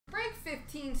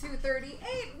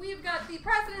15/238, we've got the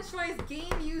President's Choice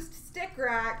Game Used Stick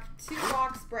Rack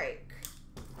 2-box break.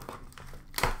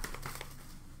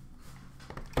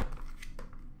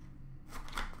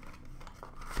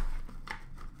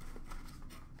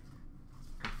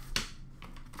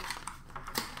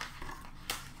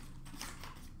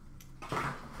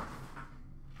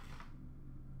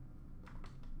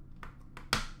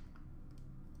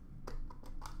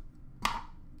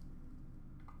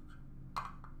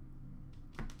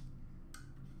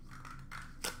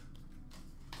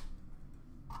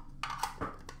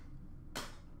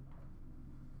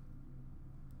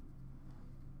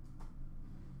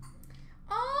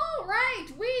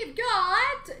 We've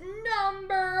got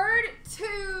numbered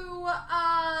 2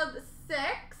 of 6.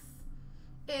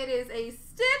 It is a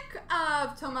stick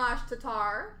of Tomáš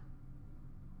Tatar.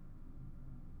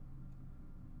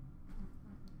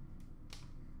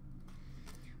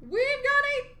 We've got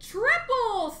a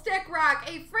triple stick rack,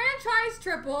 a franchise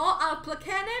triple of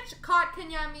Plekanec,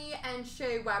 Kotkaniemi, and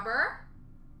Shea Weber.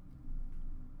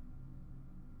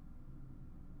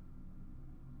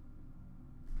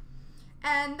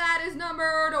 And that is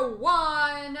numbered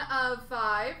 1 of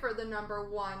 5 for the number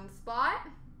 1 spot.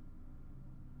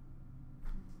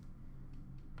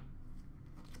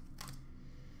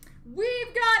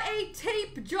 We've got a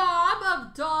tape job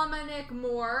of Dominic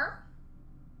Moore.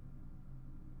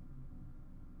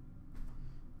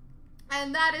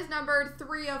 And that is numbered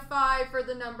 3 of 5 for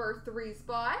the number 3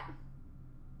 spot.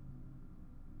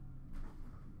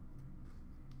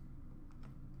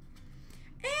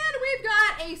 And we've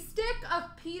got a stick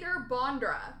of Peter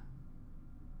Bondra,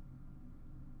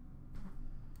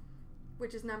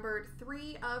 which is numbered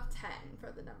 3 of 10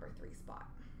 for the number 3 spot.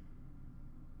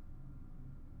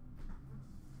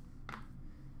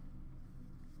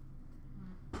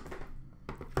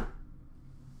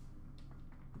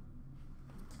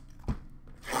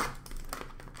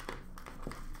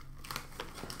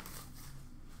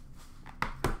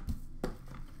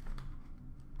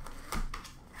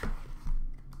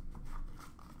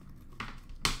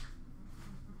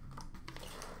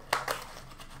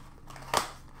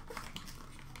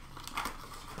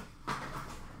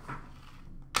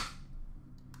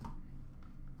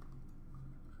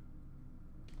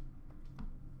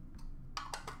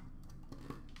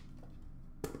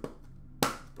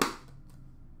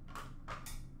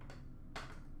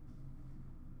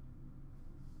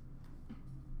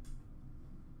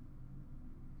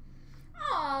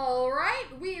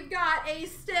 We've got a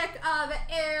stick of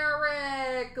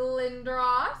Eric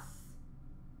Lindros.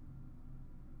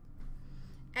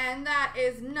 And that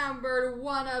is numbered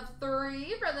 1 of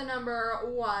 3 for the number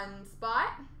 1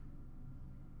 spot.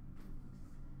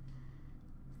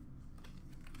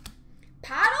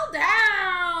 Paddle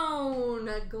down,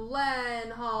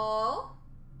 Glenn Hall.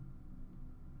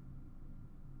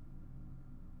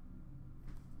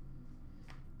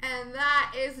 And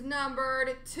that is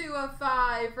numbered 2 of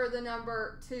 5 for the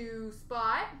number 2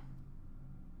 spot.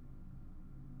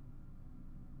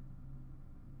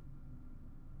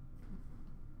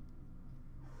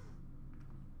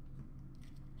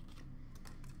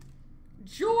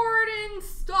 Jordan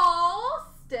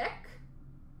Staal stick.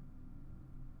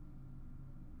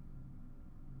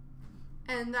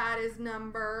 And that is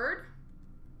numbered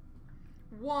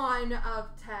 1 of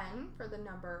 10 for the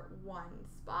number 1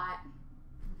 spot.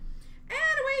 And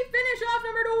we finish off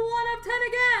numbered 1 of 10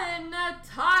 again,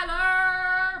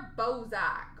 Tyler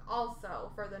Bozak,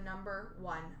 also for the number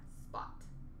 1 spot.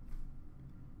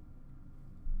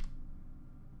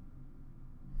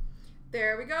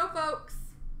 There we go, folks.